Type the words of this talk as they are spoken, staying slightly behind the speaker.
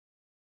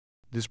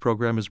This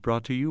program is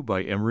brought to you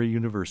by Emory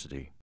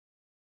University.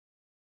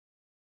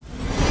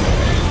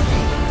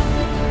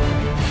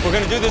 We're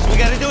gonna do this, we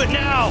gotta do it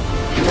now!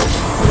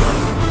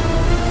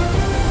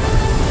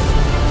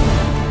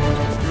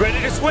 You ready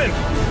to swim?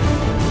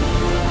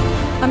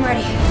 I'm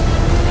ready.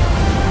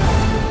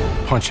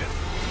 Punch it.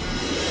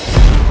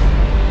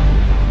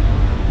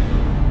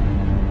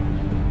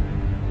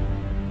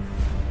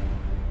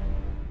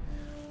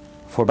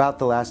 For about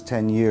the last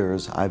 10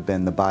 years, I've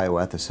been the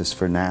bioethicist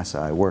for NASA.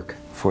 I work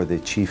for the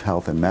Chief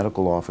Health and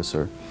Medical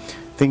Officer,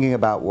 thinking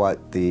about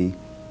what the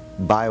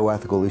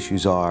bioethical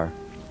issues are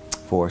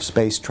for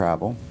space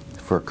travel,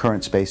 for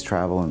current space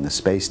travel in the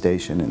space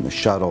station, in the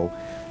shuttle,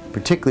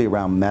 particularly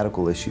around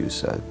medical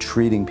issues.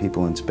 Treating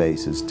people in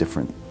space is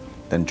different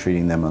than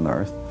treating them on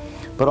Earth,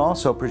 but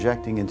also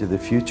projecting into the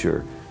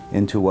future,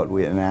 into what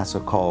we at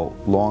NASA call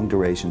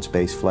long-duration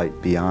space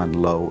flight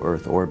beyond low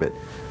Earth orbit.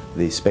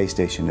 The space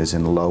station is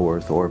in low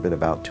Earth orbit,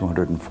 about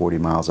 240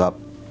 miles up.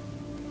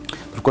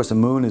 But of course, the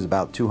moon is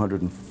about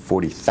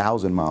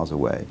 240,000 miles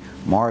away.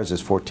 Mars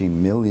is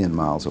 14 million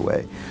miles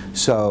away.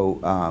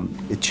 So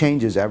it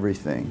changes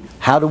everything.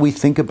 How do we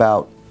think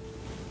about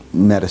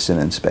medicine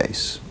in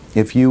space?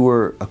 If you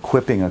were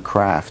equipping a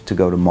craft to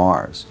go to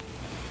Mars,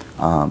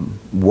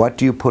 what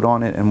do you put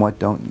on it and what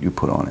don't you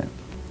put on it?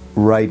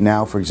 Right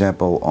now, for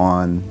example,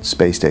 on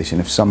space station,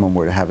 if someone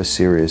were to have a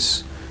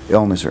serious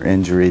illness or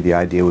injury, the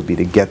idea would be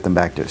to get them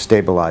back to,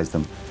 stabilize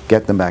them,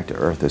 get them back to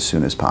Earth as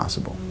soon as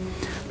possible.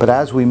 But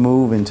as we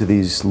move into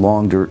these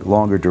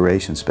longer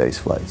duration space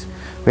flights,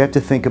 we have to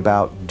think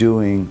about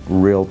doing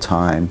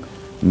real-time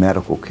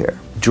medical care.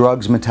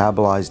 Drugs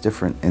metabolize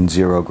different in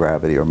zero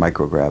gravity, or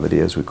microgravity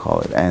as we call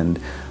it, and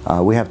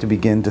we have to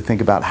begin to think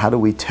about how do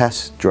we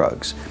test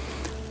drugs.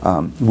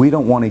 We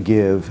don't want to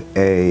give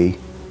a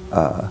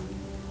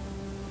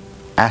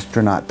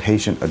astronaut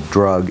patient a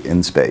drug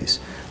in space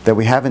that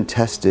we haven't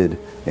tested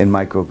in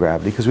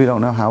microgravity because we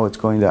don't know how it's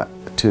going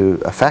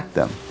to affect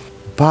them.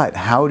 But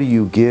how do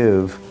you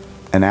give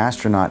an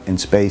astronaut in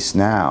space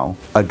now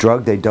a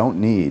drug they don't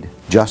need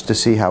just to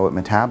see how it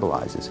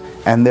metabolizes?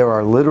 And there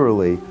are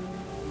literally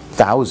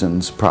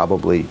thousands,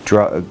 probably,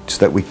 drugs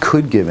that we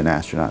could give an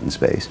astronaut in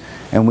space,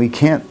 and we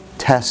can't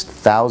test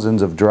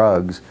thousands of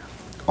drugs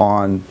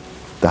on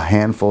the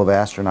handful of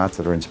astronauts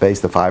that are in space,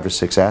 the 5 or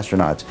 6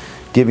 astronauts,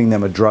 giving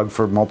them a drug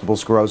for multiple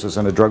sclerosis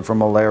and a drug for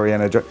malaria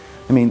and a drug.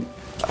 I mean,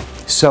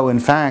 so in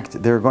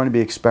fact, there are going to be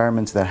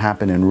experiments that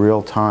happen in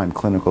real time,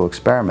 clinical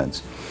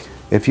experiments.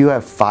 If you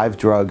have 5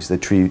 drugs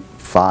that treat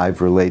 5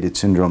 related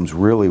syndromes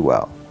really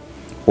well,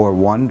 or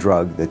 1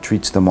 drug that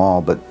treats them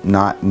all but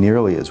not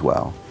nearly as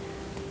well,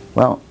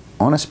 well,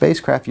 on a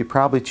spacecraft you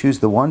probably choose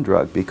the 1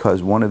 drug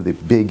because one of the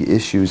big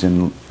issues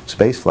in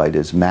spaceflight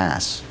is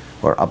mass,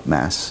 or up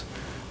mass.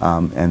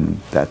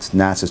 And that's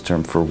NASA's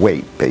term for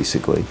weight,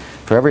 basically.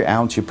 For every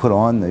ounce you put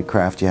on the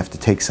craft, you have to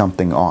take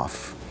something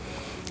off.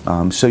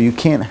 So you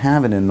can't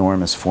have an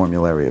enormous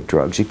formulary of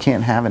drugs. You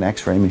can't have an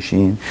X-ray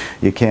machine.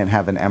 You can't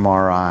have an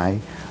MRI.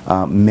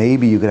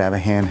 Maybe you could have a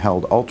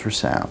handheld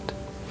ultrasound.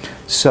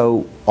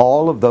 So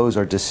all of those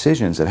are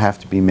decisions that have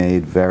to be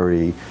made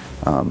very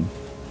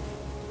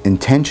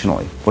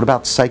intentionally. What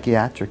about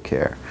psychiatric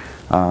care?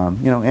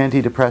 You know,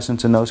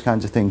 antidepressants and those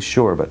kinds of things,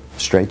 sure, but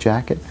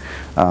straitjacket?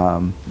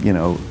 You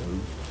know,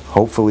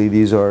 hopefully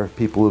these are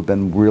people who've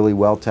been really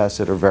well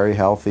tested or very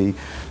healthy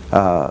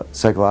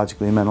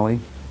psychologically and mentally,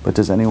 but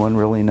does anyone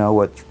really know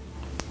what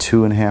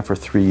 2.5 or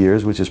 3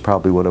 years, which is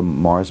probably what a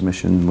Mars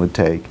mission would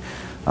take,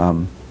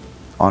 on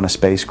a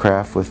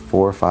spacecraft with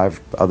 4 or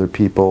 5 other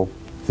people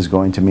is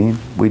going to mean?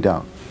 We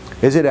don't.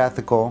 Is it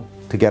ethical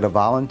to get a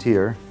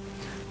volunteer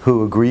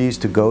who agrees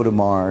to go to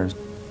Mars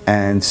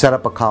and set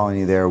up a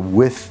colony there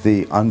with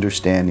the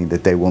understanding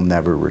that they will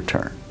never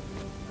return?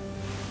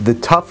 The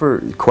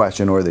tougher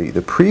question, or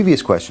the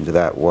previous question to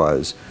that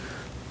was,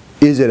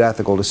 is it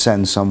ethical to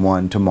send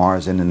someone to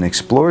Mars in an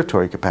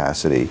exploratory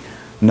capacity,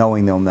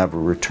 knowing they'll never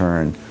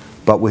return,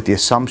 but with the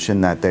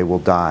assumption that they will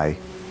die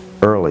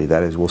early?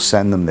 That is, we'll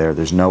send them there,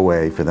 there's no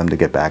way for them to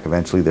get back.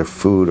 Eventually their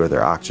food or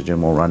their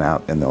oxygen will run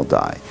out and they'll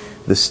die.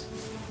 This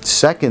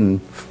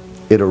second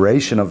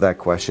iteration of that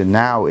question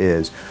now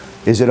is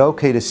it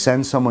okay to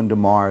send someone to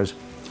Mars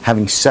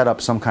having set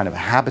up some kind of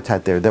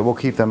habitat there that will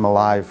keep them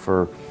alive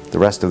for the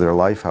rest of their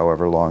life,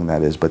 however long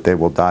that is, but they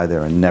will die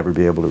there and never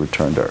be able to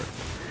return to Earth?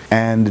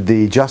 And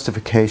the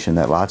justification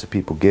that lots of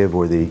people give,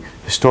 or the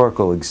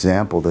historical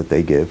example that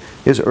they give,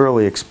 is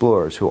early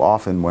explorers who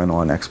often went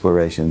on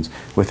explorations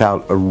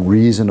without a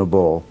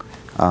reasonable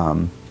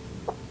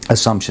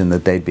assumption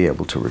that they'd be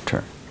able to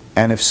return.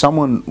 And if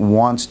someone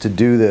wants to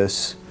do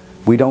this,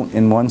 we don't,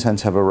 in one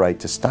sense, have a right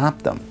to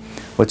stop them.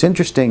 What's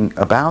interesting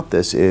about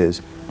this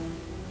is,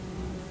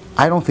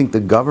 I don't think the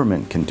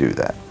government can do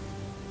that.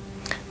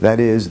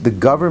 That is, the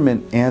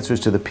government answers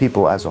to the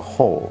people as a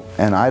whole,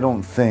 and I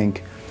don't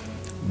think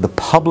the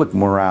public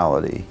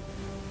morality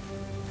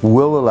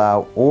will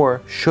allow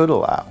or should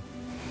allow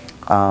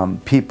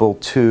people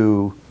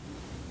to,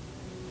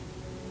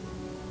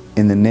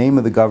 in the name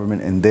of the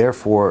government and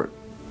therefore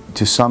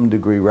to some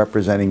degree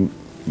representing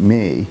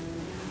me,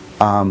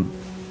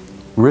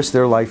 risk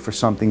their life for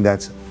something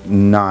that's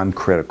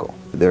non-critical.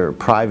 There are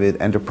private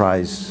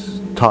enterprise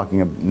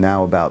talking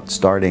now about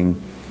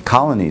starting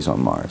colonies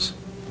on Mars.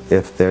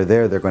 If they're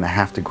there, they're going to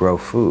have to grow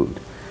food.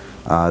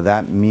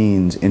 That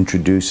means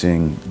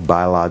introducing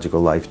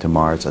biological life to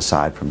Mars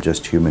aside from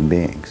just human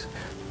beings.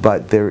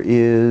 But there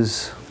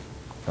is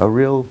a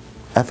real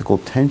ethical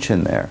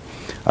tension there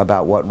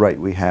about what right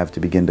we have to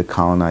begin to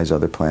colonize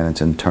other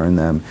planets and turn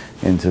them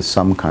into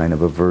some kind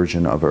of a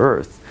version of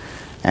Earth.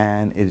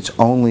 And it's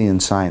only in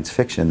science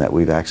fiction that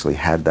we've actually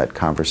had that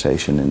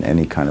conversation in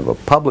any kind of a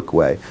public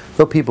way,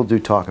 though people do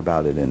talk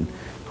about it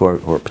who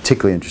are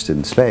particularly interested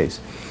in space.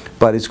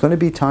 But it's going to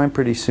be time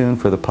pretty soon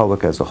for the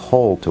public as a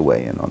whole to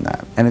weigh in on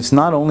that. And it's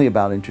not only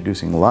about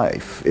introducing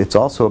life, it's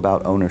also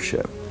about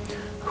ownership.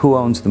 Who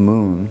owns the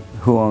moon?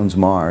 Who owns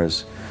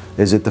Mars?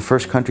 Is it the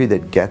first country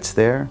that gets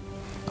there?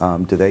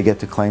 Do they get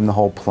to claim the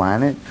whole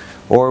planet?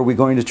 Or are we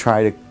going to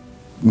try to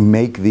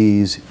make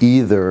these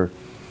either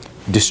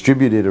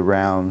distributed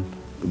around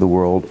the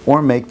world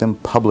or make them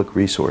public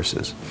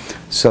resources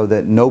so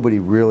that nobody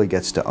really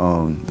gets to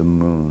own the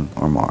moon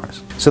or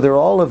Mars? So there are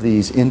all of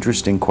these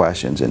interesting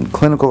questions in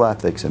clinical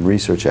ethics and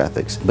research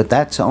ethics, but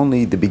that's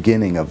only the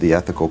beginning of the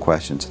ethical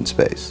questions in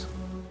space.